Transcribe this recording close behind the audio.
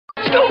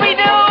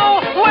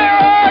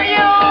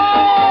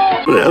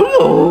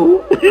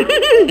Hello.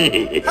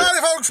 Howdy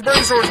folks,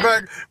 Brainstorm's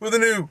back with a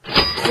new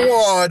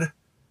quad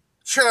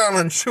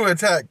challenge to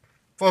attack.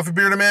 Fluffy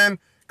Bearded Man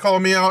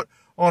called me out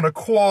on a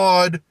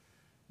quad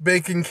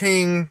Bacon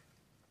King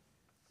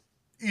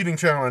eating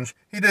challenge.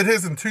 He did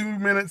his in 2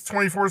 minutes,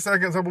 24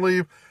 seconds, I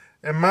believe.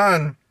 And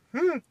mine,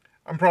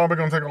 I'm probably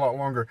going to take a lot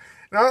longer.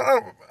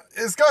 Now,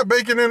 it's got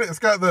bacon in it. It's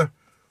got the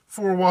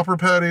 4 Whopper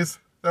Patties.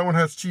 That one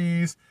has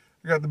cheese.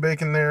 I got the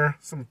bacon there,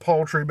 some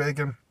poultry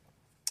bacon.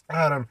 I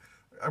had them,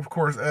 of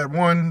course, add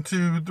 1,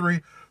 2, 3,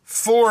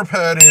 4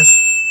 patties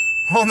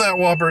on that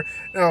Whopper.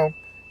 Now,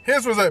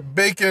 his was that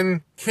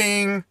Bacon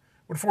King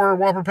with 4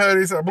 Whopper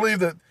Patties. I believe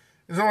that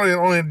there's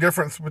only a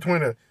difference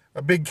between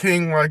a Big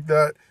King like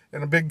that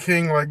and a Big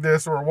King like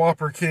this, or a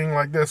Whopper King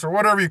like this, or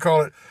whatever you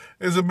call it,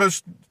 is a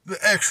bunch the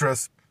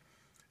extras.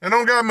 And I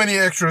don't got many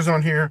extras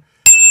on here.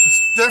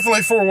 It's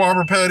definitely 4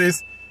 Whopper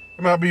Patties.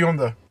 It might be on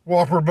the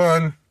Whopper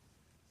bun.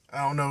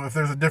 I don't know if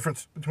there's a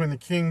difference between the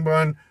King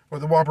bun or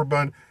the Whopper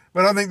bun,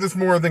 but I think this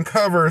more than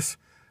covers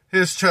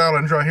his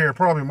challenge right here,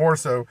 probably more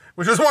so,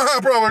 which is why I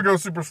probably go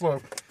super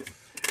slow.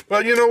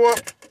 But you know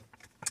what?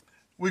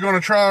 We're going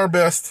to try our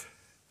best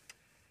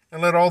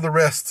and let all the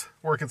rest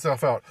work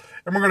itself out.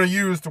 And we're going to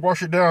use, to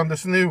wash it down,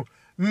 this new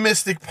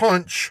Mystic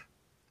Punch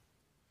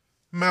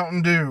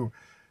Mountain Dew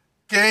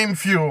Game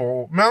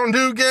Fuel. Mountain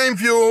Dew Game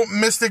Fuel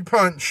Mystic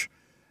Punch.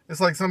 It's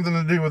like something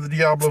to do with the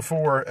Diablo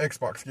 4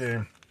 Xbox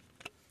game.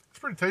 It's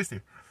pretty tasty.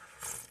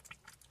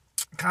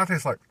 Kind of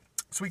tastes like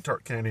sweet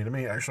tart candy to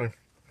me, actually.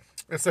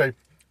 It's a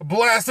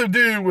blast of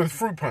dew with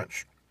fruit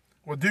punch.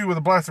 Well, dew with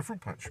a blast of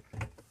fruit punch.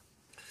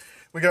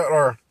 We got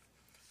our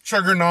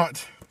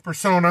Chuggernaut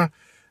persona.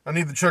 I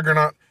need the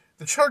Chuggernaut.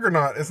 The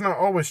Chuggernaut is not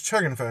always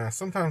chugging fast.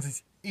 Sometimes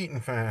he's eating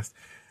fast.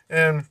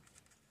 And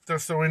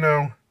just so we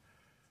know,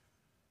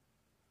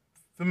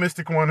 the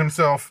Mystic One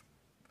himself,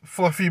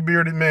 Fluffy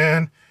Bearded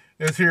Man,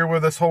 is here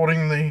with us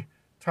holding the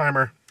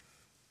timer.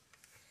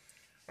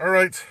 All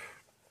right.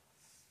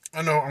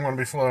 I know I'm going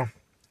to be slow.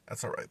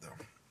 That's all right, though.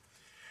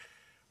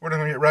 We're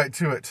going to get right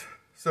to it.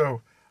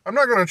 So, I'm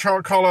not going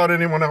to call out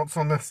anyone else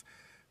on this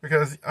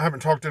because I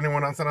haven't talked to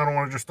anyone else and I don't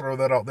want to just throw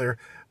that out there.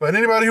 But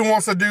anybody who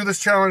wants to do this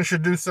challenge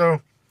should do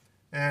so.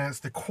 And it's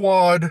the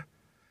Quad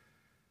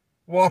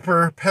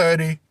Whopper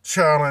Patty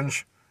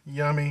Challenge.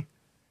 Yummy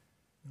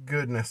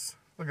goodness.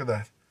 Look at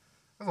that.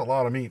 That's a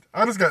lot of meat.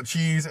 I just got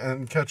cheese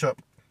and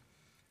ketchup.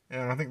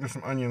 And I think there's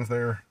some onions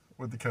there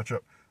with the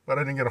ketchup. But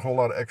I didn't get a whole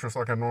lot of extras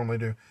like I normally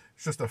do.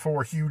 It's just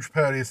 4 huge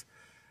patties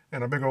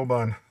and a big old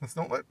bun. Let's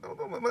don't let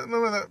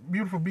none of that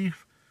beautiful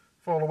beef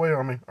fall away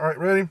on me. All right,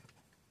 ready?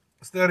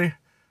 Steady.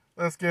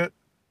 Let's get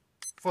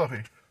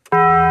fluffy.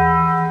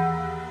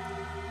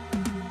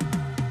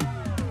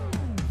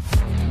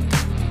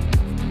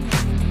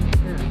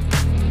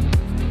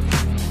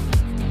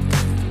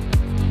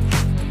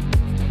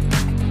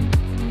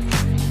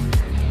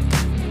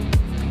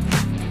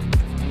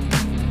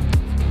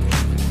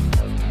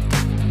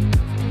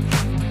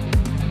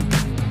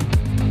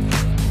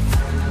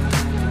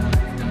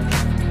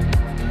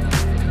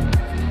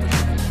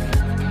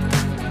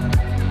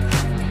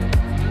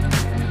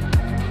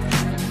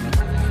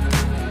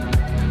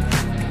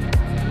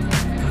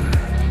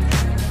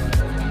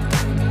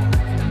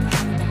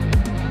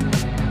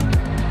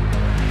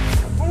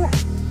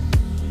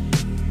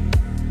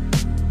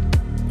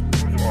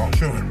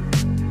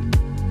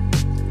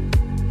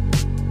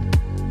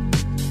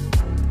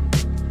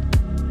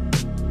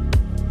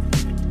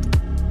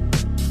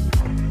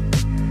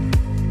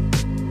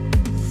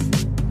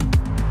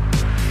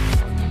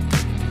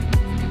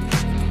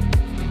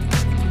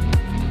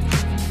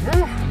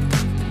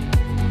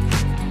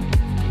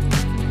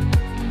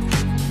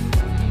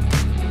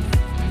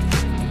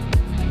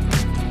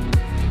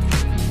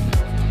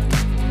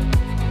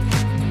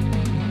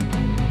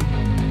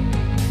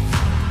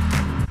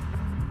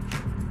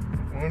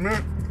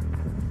 Minute,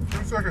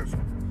 2 seconds.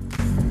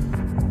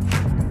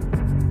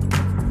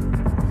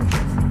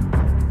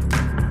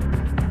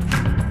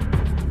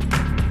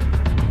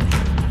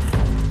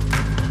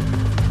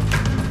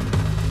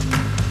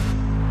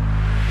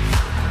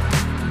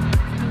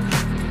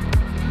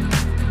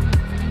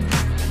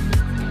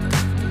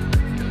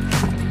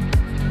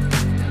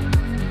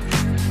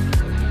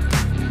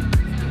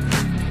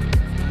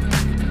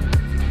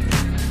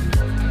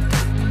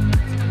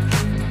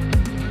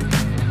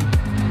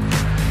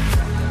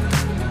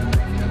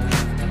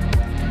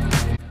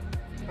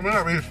 I may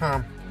not be this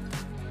time.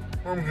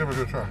 I'm gonna give it a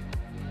good try.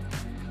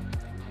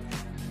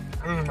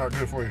 This is not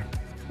good for you.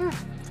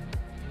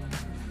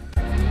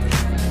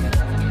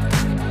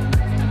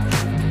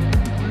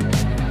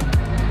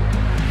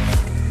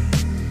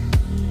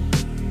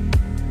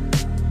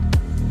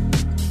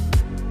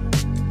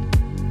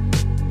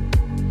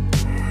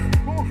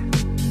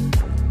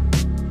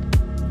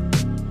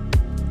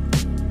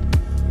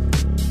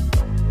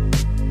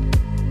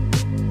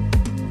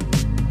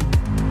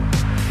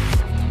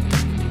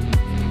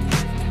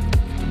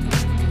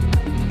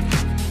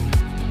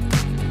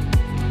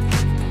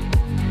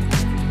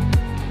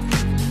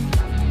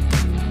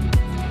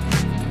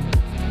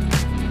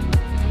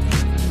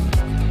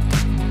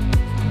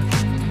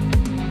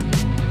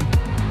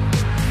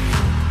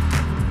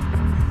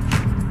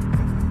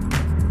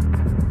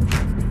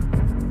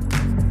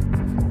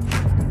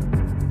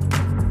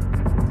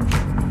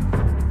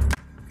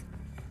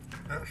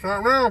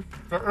 Not now.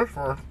 Got this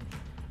far.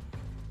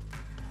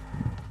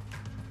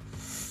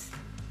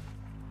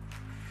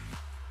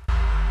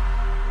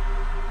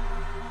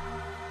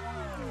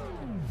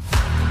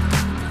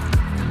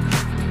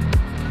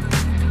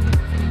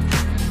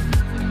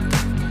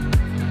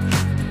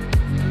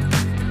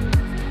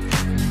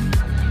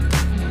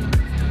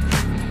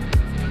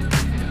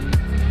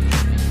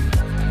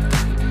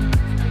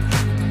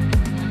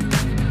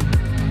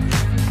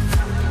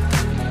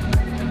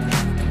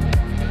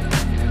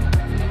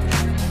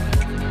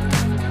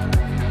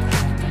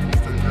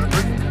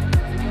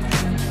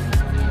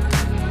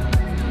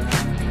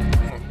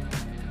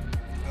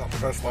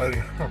 Best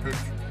lighting I picked.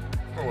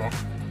 Oh well.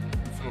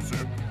 Still see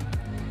it.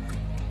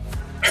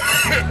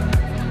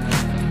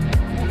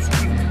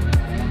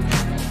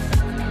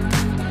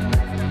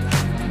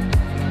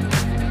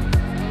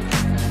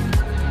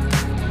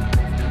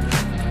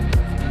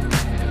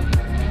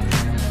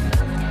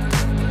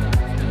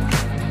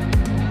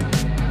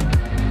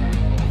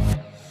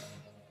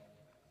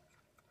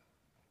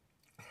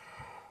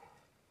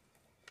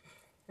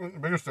 The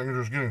biggest thing is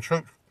just getting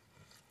choked.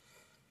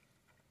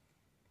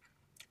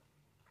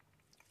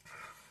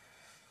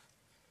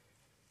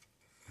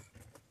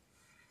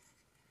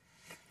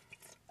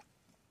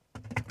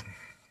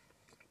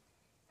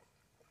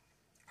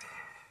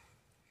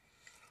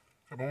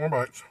 Couple more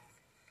bites.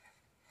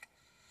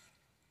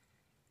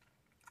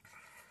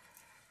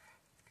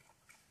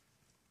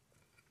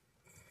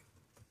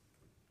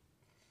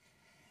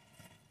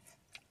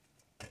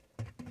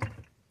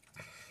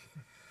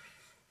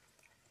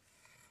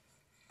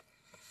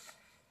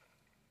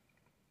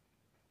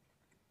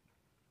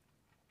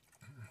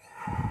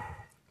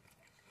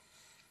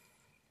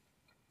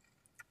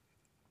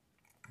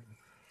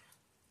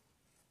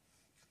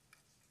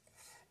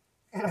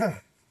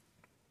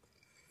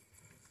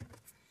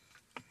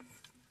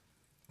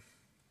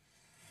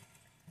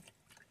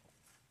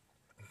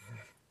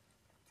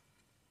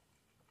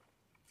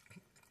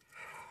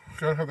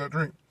 Gotta have that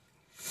drink.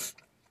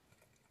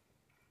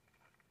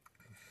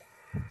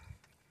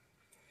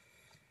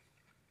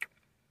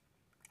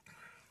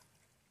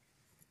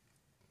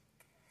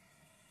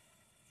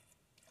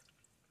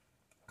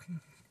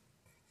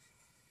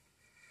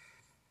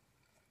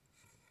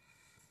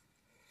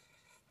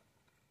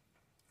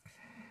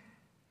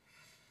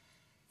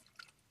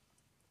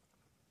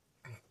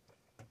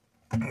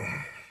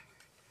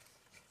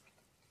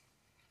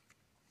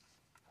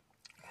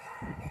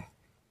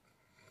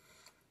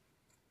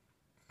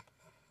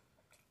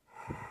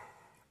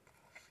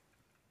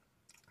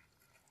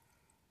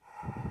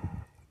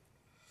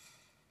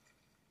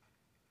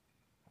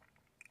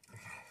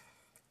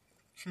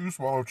 Chew,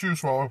 swallow, chew,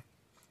 swallow.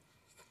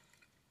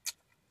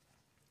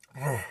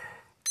 Whew.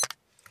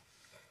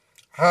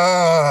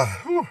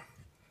 5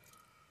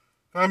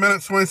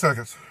 minutes, 20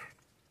 seconds.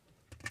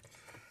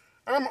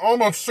 I'm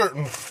almost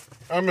certain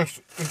I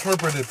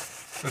misinterpreted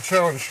the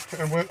challenge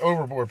and went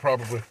overboard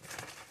probably.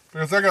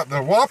 Because I got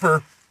the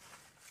Whopper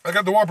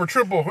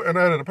triple and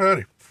added a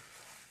patty.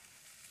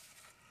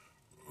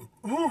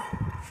 Ooh.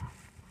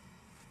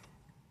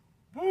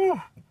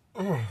 Ooh.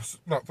 Oh, let's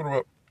not throw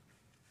up.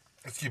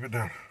 Let's keep it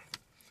down.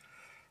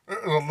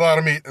 There's a lot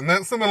of meat, and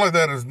that something like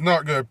that is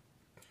not good.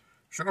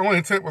 Should only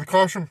attempt with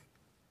caution.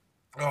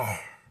 Oh,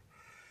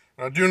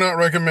 I do not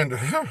recommend it.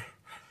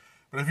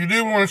 But if you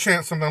do want to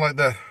chance something like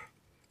that,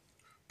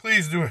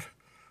 please do it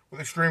with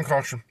extreme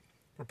caution.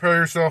 Prepare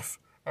yourself.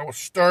 I was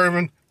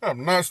starving.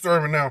 I'm not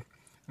starving now,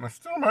 and I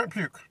still might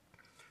puke.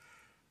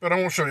 But I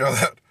won't show y'all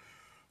that.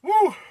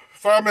 Woo!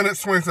 5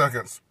 minutes, 20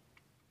 seconds.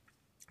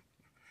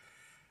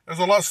 It was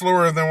a lot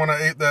slower than when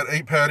I ate that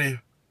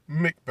 8-patty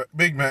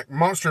Big Mac,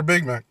 Monster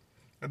Big Mac.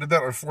 I did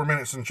that in 4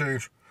 minutes and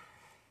change.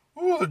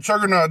 Ooh, the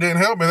juggernaut didn't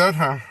help me that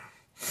time.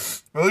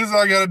 But at least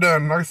I got it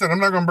done. Like I said, I'm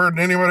not going to burden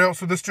anybody else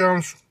with this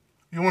challenge.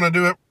 You want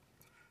to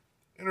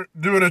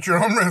do it at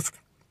your own risk.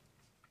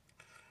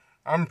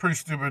 I'm pretty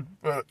stupid,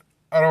 but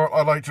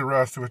I like to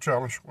rise to a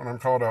challenge when I'm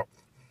called out.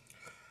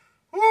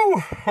 Woo!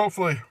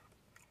 Hopefully,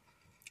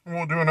 I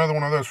won't do another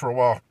one of those for a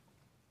while.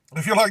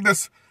 If you like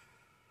this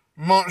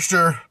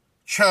monster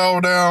chow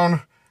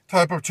down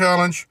type of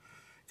challenge,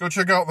 go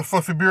check out the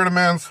Fluffy Bearded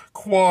Man's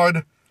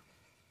quad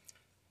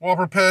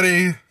Whopper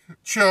Patty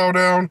chow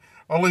down.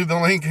 I'll leave the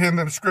link in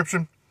the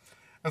description.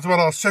 As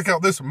well as check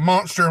out this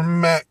Monster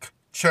Mac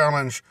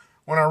challenge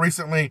when I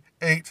recently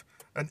ate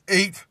an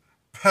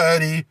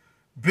 8-patty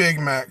Big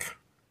Mac.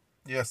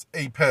 Yes,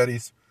 8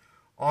 patties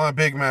on a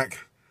Big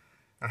Mac.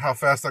 And how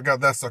fast I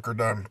got that sucker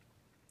done.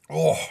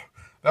 Oh,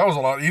 that was a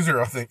lot easier,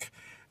 I think.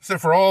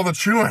 Except for all the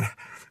chewing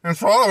and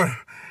swallowing.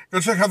 Go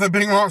check out the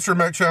Big Monster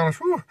Mac challenge.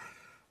 Whew.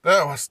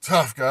 That was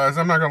tough, guys.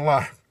 I'm not going to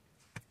lie.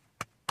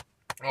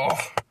 Oh,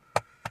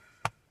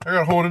 I got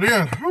to hold it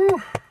in.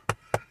 Whew.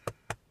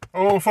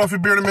 Oh, Fluffy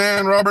Bearded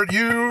Man, Robert,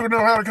 you know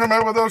how to come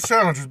out with those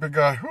challenges, big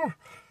guy. Whew.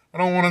 I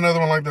don't want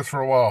another one like this for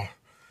a while.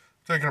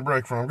 Taking a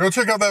break from him. Go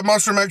check out that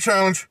Monster Mac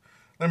challenge.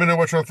 Let me know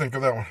what y'all think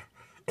of that one.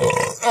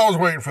 I was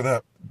waiting for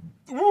that.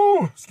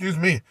 Woo, excuse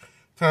me.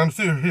 Times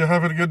 2. You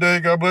having a good day.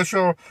 God bless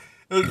y'all.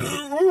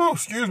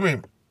 Excuse me.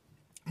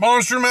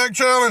 Monster Mac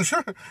Challenge.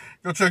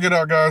 Go check it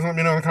out, guys. Let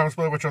me know in the comments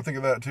below what y'all think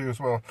of that, too, as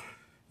well.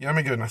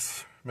 Yummy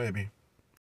goodness. Maybe.